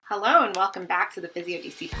Hello and welcome back to the Physio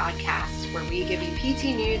DC podcast, where we give you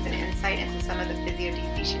PT news and insight into some of the Physio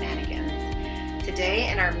DC shenanigans.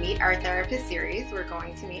 Today in our Meet Our Therapist series, we're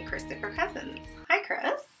going to meet Christopher Cousins. Hi,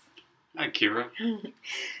 Chris. Hi, Kira.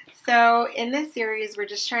 So in this series, we're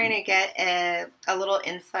just trying to get a little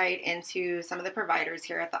insight into some of the providers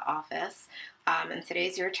here at the office. And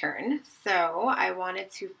today's your turn. So I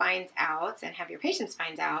wanted to find out and have your patients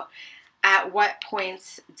find out, at what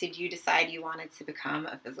point did you decide you wanted to become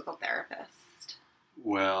a physical therapist?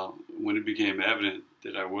 Well, when it became evident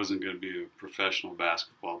that I wasn't going to be a professional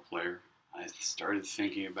basketball player, I started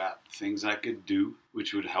thinking about things I could do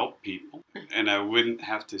which would help people. And I wouldn't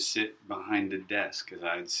have to sit behind a desk as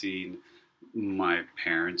I'd seen my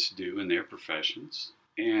parents do in their professions.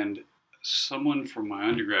 And someone from my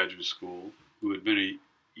undergraduate school, who had been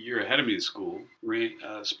a year ahead of me in school,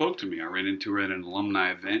 spoke to me. I ran into her at an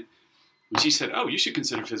alumni event. And she said, "Oh, you should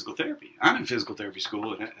consider physical therapy. I'm in physical therapy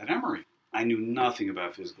school at Emory." I knew nothing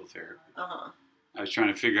about physical therapy. I was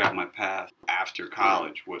trying to figure out my path after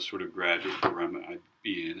college, what sort of graduate program I'd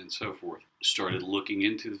be in and so forth. Started looking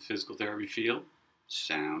into the physical therapy field.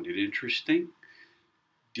 Sounded interesting.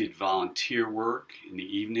 Did volunteer work in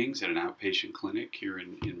the evenings at an outpatient clinic here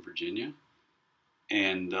in Virginia.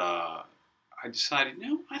 And I decided,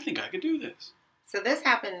 I think I could do this. So this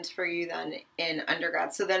happened for you then in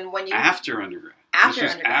undergrad. So then when you... After undergrad. After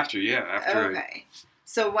this was undergrad. After. Okay.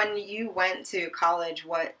 So when you went to college,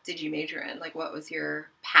 what did you major in? Like, what was your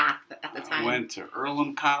path at the time? I went to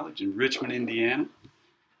Earlham College in Richmond, Indiana.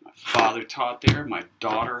 My father taught there. My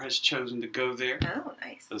daughter has chosen to go there. Oh,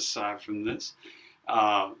 nice. Aside from this.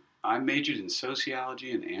 I majored in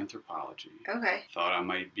sociology and anthropology. Okay. Thought I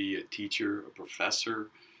might be a teacher, a professor,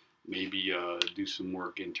 maybe do some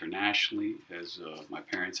work internationally, as my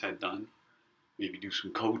parents had done. Maybe do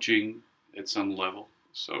some coaching at some level.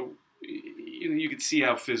 So, you could see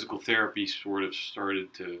how physical therapy sort of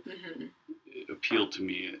started to appeal to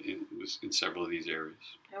me in several of these areas.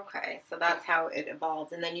 Okay, so that's how it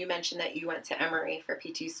evolved. And then you mentioned that you went to Emory for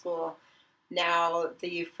PT school. Now,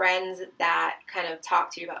 the friends that kind of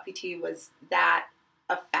talked to you about PT, was that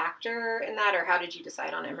a factor in that, or how did you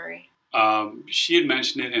decide on Emory? She had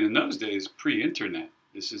mentioned it, and in those days, pre-internet.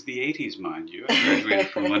 This is the 80s, mind you. I graduated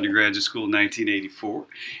from undergraduate school in 1984,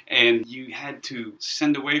 and you had to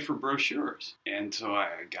send away for brochures. And so I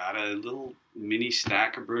got a little mini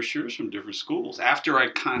stack of brochures from different schools. After I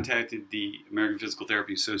contacted the American Physical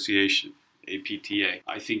Therapy Association, APTA,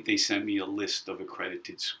 I think they sent me a list of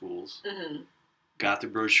accredited schools. Got the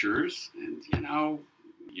brochures, and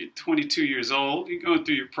you're 22 years old, you're going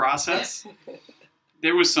through your process.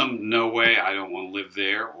 There was some no way, I don't want to live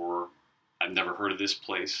there, or I've never heard of this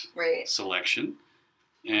place selection.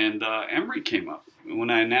 And Emory came up. And when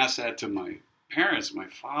I announced that to my parents, my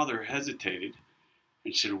father hesitated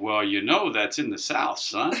and said, "Well, that's in the South,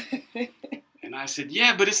 son." And I said,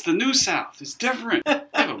 "Yeah, but it's the New South. It's different. I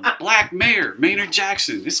have a black mayor, Maynard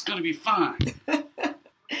Jackson. It's going to be fine."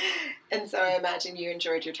 And so I imagine you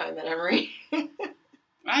enjoyed your time at Emory.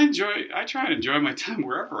 I try to enjoy my time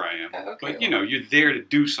wherever I am. Okay, but, you're there to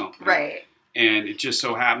do something. Right. And it just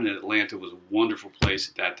so happened that Atlanta was a wonderful place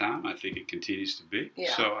at that time. I think it continues to be.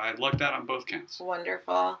 Yeah. So I lucked out on both counts.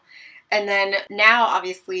 Wonderful. And then now,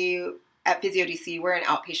 obviously, at Physio DC, we're an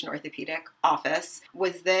outpatient orthopedic office.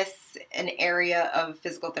 Was this an area of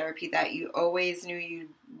physical therapy that you always knew you'd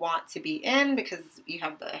want to be in because you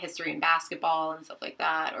have the history in basketball and stuff like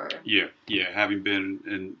that? Or Yeah. Having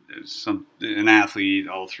been an athlete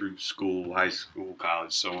all through school, high school,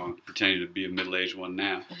 college, so on, pretending to be a middle-aged one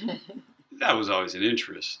now. That was always an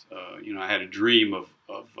interest. I had a dream of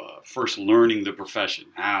first learning the profession.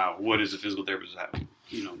 What is a physical therapist?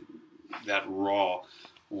 That raw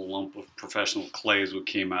lump of professional clay is what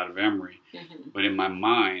came out of Emory. But in my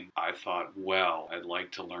mind, I thought, I'd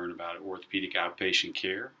like to learn about orthopedic outpatient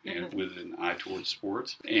care and with an eye towards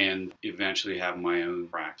sports, and eventually have my own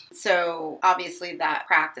practice. So obviously that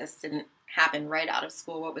practice didn't happen right out of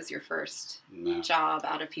school. What was your first job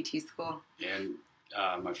out of PT school? And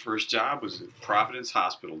my first job was at Providence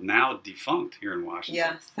Hospital, now defunct here in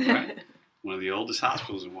Washington. Yes. Right? One of the oldest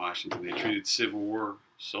hospitals in Washington. They treated Civil War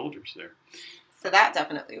soldiers there. So that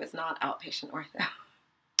definitely was not outpatient ortho.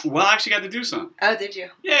 Well, I actually got to do some. Oh, did you?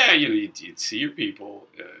 Yeah, you'd see your people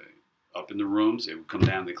up in the rooms. They would come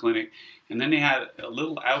down to the clinic. And then they had a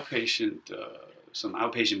little outpatient, some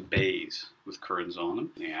outpatient bays with curtains on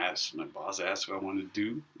them. My boss asked what I wanted to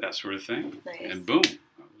do, that sort of thing. Nice. And boom,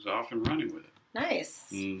 I was off and running with it. Nice.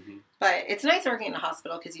 Mm-hmm. But it's nice working in a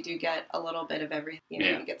hospital because you do get a little bit of everything. You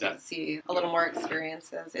Yeah, get to see a little more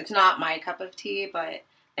experiences. It's not my cup of tea, but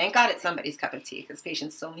Thank God it's somebody's cup of tea, because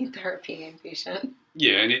patients still need therapy, inpatient.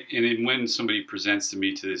 Yeah, and when somebody presents to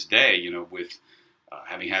me to this day, with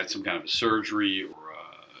having had some kind of a surgery or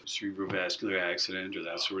a cerebrovascular accident or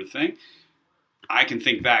that sort of thing, I can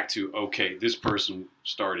think back to, okay, this person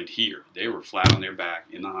started here. They were flat on their back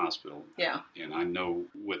in the hospital. Yeah. And I know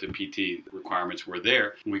what the PT requirements were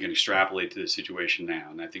there. And we can extrapolate to the situation now.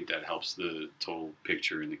 And I think that helps the total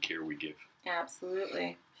picture and the care we give.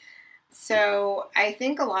 Absolutely. So I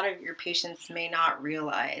think a lot of your patients may not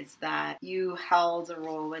realize that you held a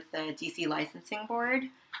role with the DC Licensing Board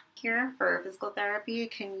here for physical therapy.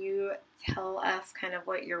 Can you tell us kind of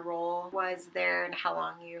what your role was there and how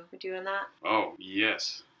long you were doing that? Oh,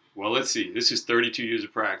 yes. Well, let's see. This is 32 years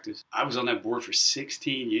of practice. I was on that board for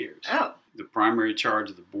 16 years. Oh. The primary charge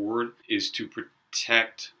of the board is to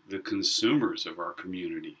protect the consumers of our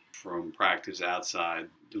community from practice outside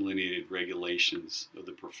delineated regulations of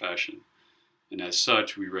the profession. And as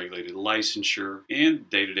such, we regulated licensure and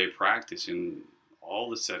day-to-day practice in all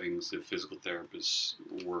the settings that physical therapists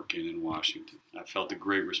work in Washington. I felt a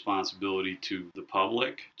great responsibility to the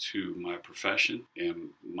public, to my profession,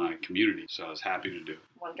 and my community. So I was happy to do it.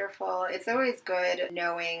 Wonderful. It's always good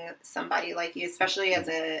knowing somebody like you, especially as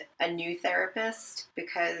a new therapist,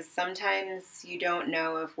 because sometimes you don't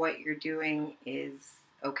know if what you're doing is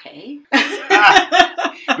okay.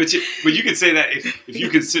 But you could say that if you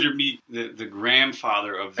consider me the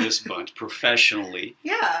grandfather of this bunch professionally.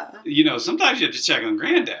 Yeah. Sometimes you have to check on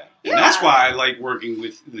granddad. Yeah. And that's why I like working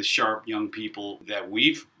with the sharp young people that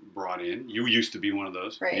we've brought in. You used to be one of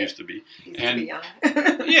those. Right. Used to be. To be young.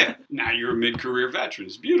 Yeah. Now you're a mid-career veteran.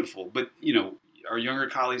 It's beautiful. But, our younger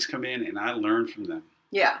colleagues come in and I learn from them.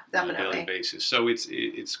 Yeah, definitely. On a daily basis. So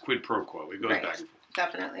it's quid pro quo. It goes right. back and forth.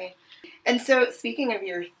 Definitely. And so speaking of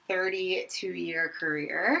your 32-year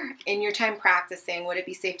career, in your time practicing, would it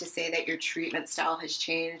be safe to say that your treatment style has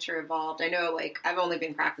changed or evolved? I know, I've only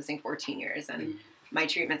been practicing 14 years, and my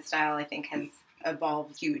treatment style, I think, has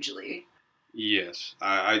evolved hugely. Yes.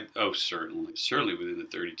 Certainly. Certainly within the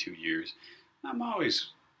 32 years. I'm always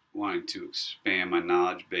wanting to expand my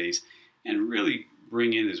knowledge base and really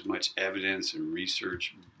bring in as much evidence and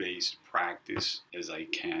research-based practice as I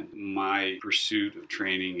can. My pursuit of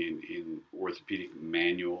training in orthopedic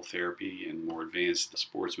manual therapy and more advanced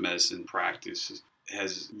sports medicine practice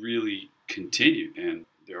has really continued, and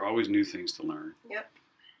there are always new things to learn. Yep.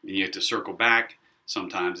 And you have to circle back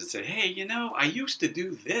sometimes and say, hey, I used to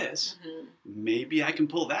do this. Mm-hmm. Maybe I can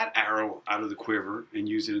pull that arrow out of the quiver and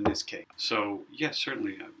use it in this case. So, yes,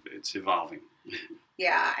 certainly it's evolving.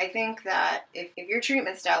 Yeah, I think that if your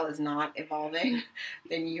treatment style is not evolving,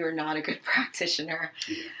 then you're not a good practitioner.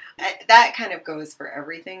 Yeah. That kind of goes for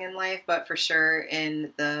everything in life, but for sure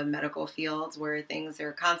in the medical fields where things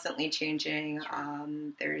are constantly changing,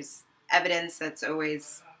 there's evidence that's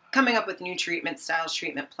always coming up with new treatment styles,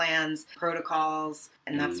 treatment plans, protocols,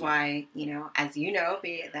 and that's why, as you know,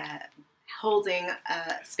 that holding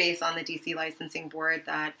a space on the DC Licensing Board,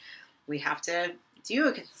 that we have to do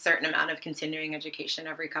a certain amount of continuing education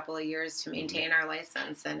every couple of years to maintain our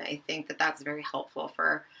license. And I think that that's very helpful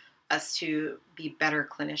for us to be better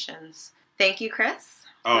clinicians. Thank you, Chris.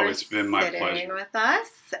 Oh, it's been my pleasure. Sitting with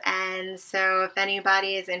us. And so if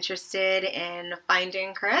anybody is interested in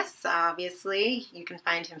finding Chris, obviously you can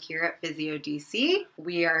find him here at Physio DC.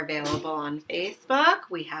 We are available on Facebook.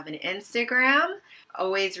 We have an Instagram.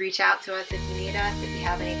 Always reach out to us if you need us. If you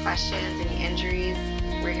have any questions, any injuries,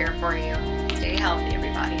 we're here for you. Stay healthy,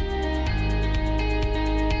 everybody.